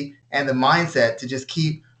durability and the mindset to just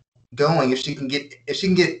keep going. If she can get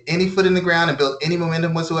any foot in the ground and build any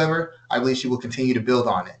momentum whatsoever, I believe she will continue to build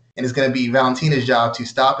on it. and it's going to be Valentina's job to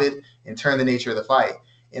stop it and turn the nature of the fight.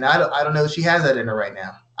 And I don't know if she has that in her right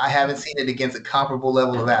now. I haven't seen it against a comparable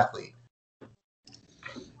level of athlete.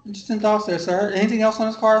 Interesting thoughts there, sir. Anything else on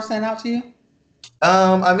this card stand out to you?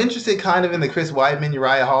 I'm interested kind of in the Chris Weidman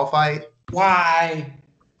Uriah Hall fight. Why?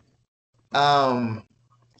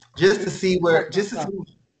 Just to see where it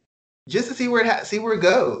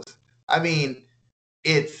goes. I mean,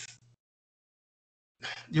 it's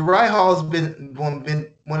Uriah Hall's been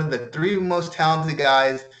one of the three most talented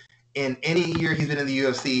guys in any year he's been in the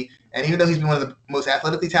UFC. And even though he's been one of the most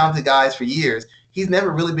athletically talented guys for years, he's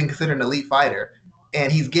never really been considered an elite fighter.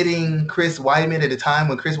 And he's getting Chris Weidman at a time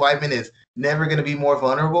when Chris Weidman is never going to be more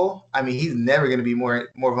vulnerable. I mean, he's never going to be more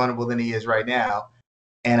vulnerable than he is right now.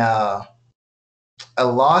 And a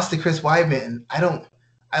loss to Chris Weidman, I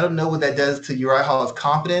don't know what that does to Uriah Hall's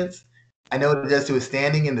confidence. I know what it does to his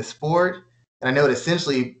standing in the sport. And I know it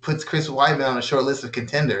essentially puts Chris Weidman on a short list of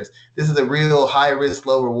contenders. This is a real high-risk,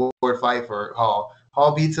 low-reward fight for Hall.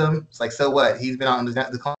 Hall beats him. It's like, so what? He's been on the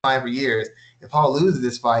decline for years. If Hall loses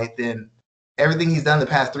this fight, then everything he's done the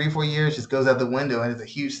past 3-4 years just goes out the window, and it's a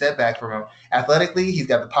huge setback for him. Athletically, he's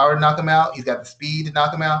got the power to knock him out. He's got the speed to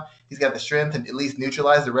knock him out. He's got the strength to at least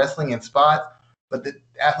neutralize the wrestling in spots. But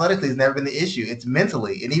athletically has never been the issue. It's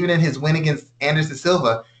mentally. And even in his win against Anderson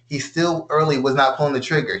Silva, he still early was not pulling the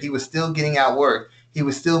trigger. He was still getting outworked. He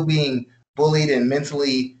was still being bullied and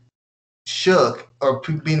mentally shook or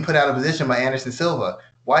being put out of position by Anderson Silva.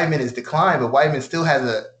 Weidman has declined, but Weidman still has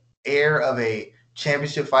an air of a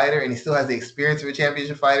championship fighter, and he still has the experience of a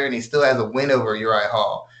championship fighter, and he still has a win over Uriah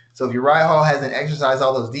Hall. So if Uriah Hall hasn't exercised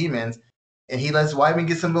all those demons and he lets Weidman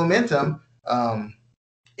get some momentum,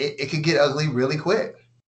 it could get ugly really quick.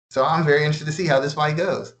 So I'm very interested to see how this fight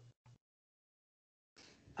goes.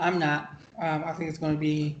 I'm not. I think it's going to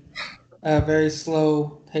be a very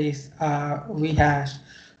slow-paced rehash.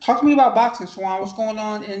 Talk to me about boxing, Swan. What's going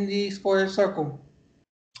on in the square circle?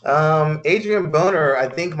 Adrian Boner, I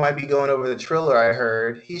think, might be going over the Triller, I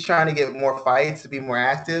heard. He's trying to get more fights to be more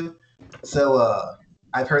active. So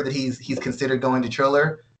I've heard that he's considered going to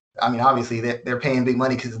Triller. I mean, obviously, they're paying big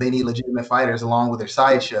money because they need legitimate fighters along with their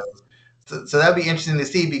side shows. So that'd be interesting to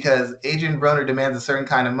see because Adrian Broner demands a certain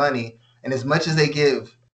kind of money. And as much as they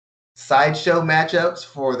give sideshow matchups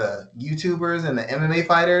for the YouTubers and the MMA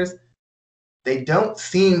fighters, they don't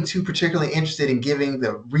seem too particularly interested in giving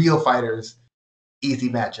the real fighters easy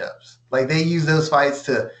matchups. Like, they use those fights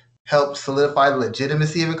to help solidify the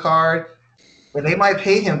legitimacy of a card. And they might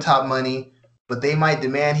pay him top money, but they might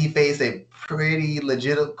demand he face a pretty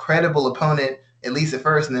legit, credible opponent, at least at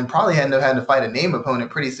first, and then probably end up having to fight a name opponent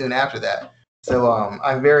pretty soon after that. So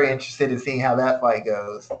I'm very interested in seeing how that fight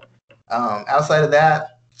goes. Outside of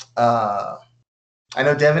that, I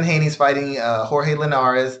know Devin Haney's fighting Jorge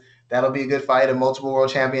Linares. That'll be a good fight. A multiple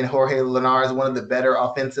world champion, Jorge Linares, one of the better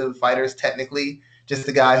offensive fighters technically. Just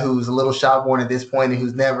a guy who's a little shot-born at this point and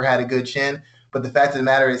who's never had a good chin. But the fact of the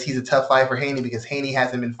matter is he's a tough fight for Haney because Haney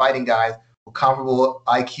hasn't been fighting guys with comparable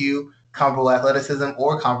IQ, comparable athleticism,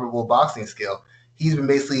 or comparable boxing skill. He's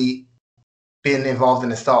basically been involved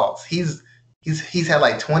in assaults. He's had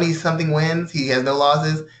like 20-something wins. He has no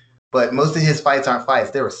losses. But most of his fights aren't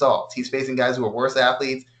fights. They're assaults. He's facing guys who are worse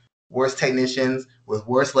athletes, worse technicians, with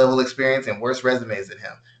worse level experience and worse resumes than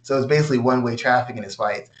him. So it's basically one-way traffic in his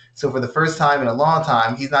fights. So for the first time in a long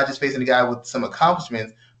time, he's not just facing a guy with some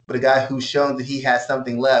accomplishments, but a guy who's shown that he has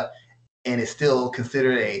something left and is still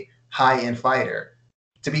considered a high-end fighter.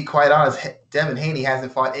 To be quite honest, Devin Haney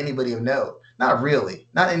hasn't fought anybody of note. Not really.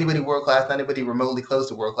 Not anybody world-class, not anybody remotely close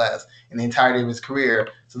to world-class in the entirety of his career.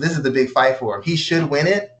 So this is the big fight for him. He should win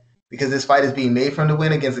it, because this fight is being made for him to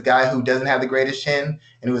win against a guy who doesn't have the greatest chin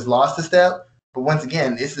and who has lost a step. But once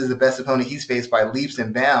again, this is the best opponent he's faced by leaps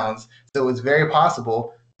and bounds. So it's very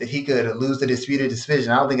possible that he could lose the disputed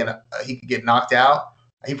decision. I don't think he could get knocked out.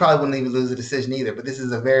 He probably wouldn't even lose the decision either. But this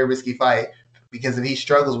is a very risky fight because if he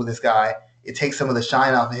struggles with this guy, it takes some of the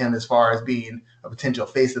shine off of him as far as being a potential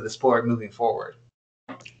face of the sport moving forward.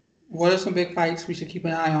 What are some big fights we should keep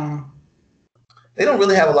an eye on? They don't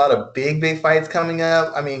really have a lot of big fights coming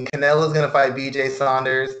up. I mean, Canelo's going to fight BJ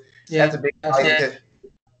Saunders. Yeah, that's a big fight.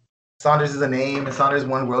 Saunders is a name, and Saunders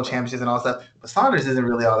won world championships and all that stuff. But Saunders isn't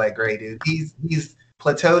really all that great, dude. He's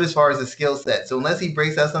plateaued as far as the skill set. So unless he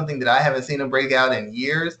breaks out something that I haven't seen him break out in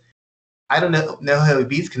years, I don't know how he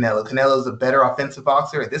beats Canelo. Canelo's a better offensive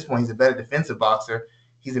boxer. At this point, he's a better defensive boxer.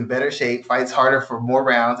 He's in better shape, fights harder for more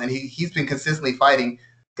rounds, and he's been consistently fighting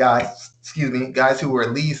guys who were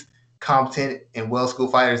at least competent and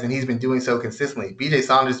well-schooled fighters, and he's been doing so consistently. BJ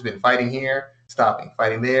Saunders has been fighting here, stopping,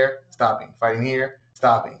 fighting there, stopping, fighting here,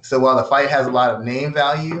 stopping. So while the fight has a lot of name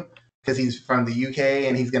value, because he's from the UK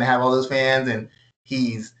and he's going to have all those fans, and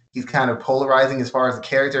he's kind of polarizing as far as the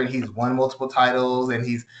character, and he's won multiple titles and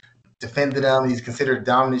he's defended them. And he's considered a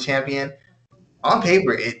dominant champion. On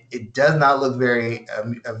paper, it does not look very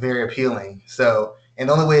appealing. So, and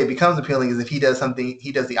the only way it becomes appealing is if he does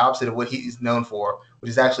the opposite of what he's known for, which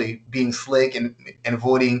is actually being slick and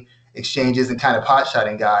avoiding exchanges and kind of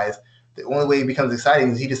pot-shotting guys. The only way it becomes exciting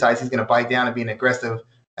is he decides he's going to bite down and be an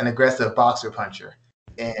aggressive boxer puncher.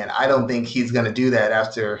 And I don't think he's going to do that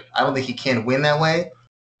I don't think he can win that way.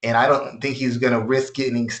 And I don't think he's going to risk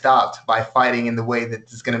getting stopped by fighting in the way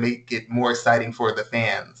that is going to make it more exciting for the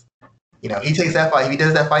fans. He takes that fight. If he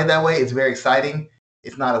does that fight that way, it's very exciting.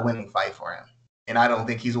 It's not a winning fight for him. And I don't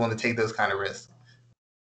think he's willing to take those kind of risks.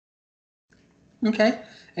 Okay.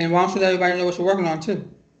 And why don't you let everybody know what you're working on, too?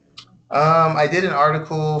 I did an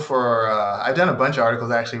article for, I've done a bunch of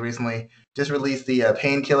articles actually recently. Just released the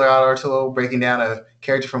Painkiller article breaking down a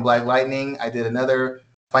character from Black Lightning. I did another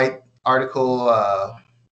fight article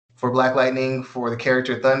for Black Lightning for the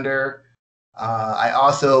character Thunder. I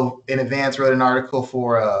also, in advance, wrote an article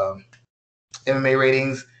for MMA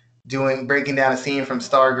ratings, breaking down a scene from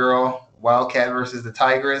Stargirl, Wildcat versus the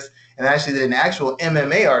Tigress. And I actually did an actual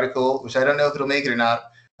MMA article, which I don't know if it'll make it or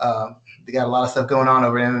not. They got a lot of stuff going on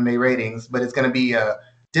over MMA ratings, but it's going to be a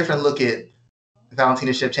different look at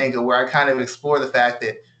Valentina Shevchenko, where I kind of explore the fact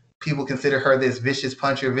that people consider her this vicious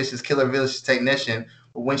puncher, vicious killer, vicious technician.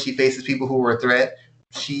 But when she faces people who are a threat,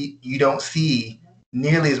 you don't see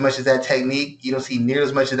nearly as much of that technique. You don't see nearly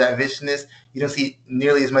as much of that viciousness. You don't see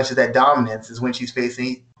nearly as much of that dominance as when she's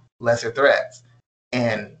facing lesser threats.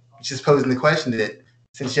 And just posing the question that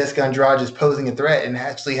since Jessica Andrade is posing a threat and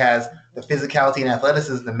actually has the physicality and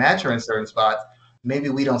athleticism to match her in certain spots, maybe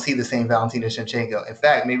we don't see the same Valentina Shevchenko. In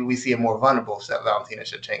fact, maybe we see a more vulnerable Valentina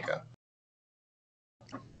Shevchenko.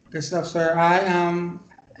 Good stuff, sir. I am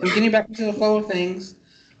getting back into the flow of things.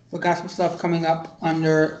 We got some stuff coming up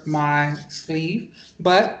under my sleeve,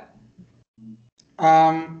 but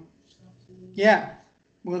yeah,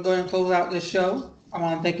 we're going to go ahead and close out this show. I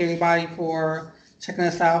want to thank everybody for checking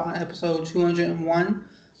us out on episode 201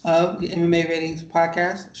 of the MMA Ratings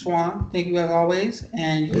Podcast. Schwan, thank you as always,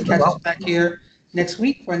 and you can catch us back here next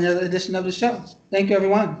week for another edition of the show. Thank you,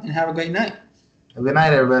 everyone, and have a great night. Good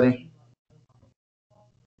night, everybody.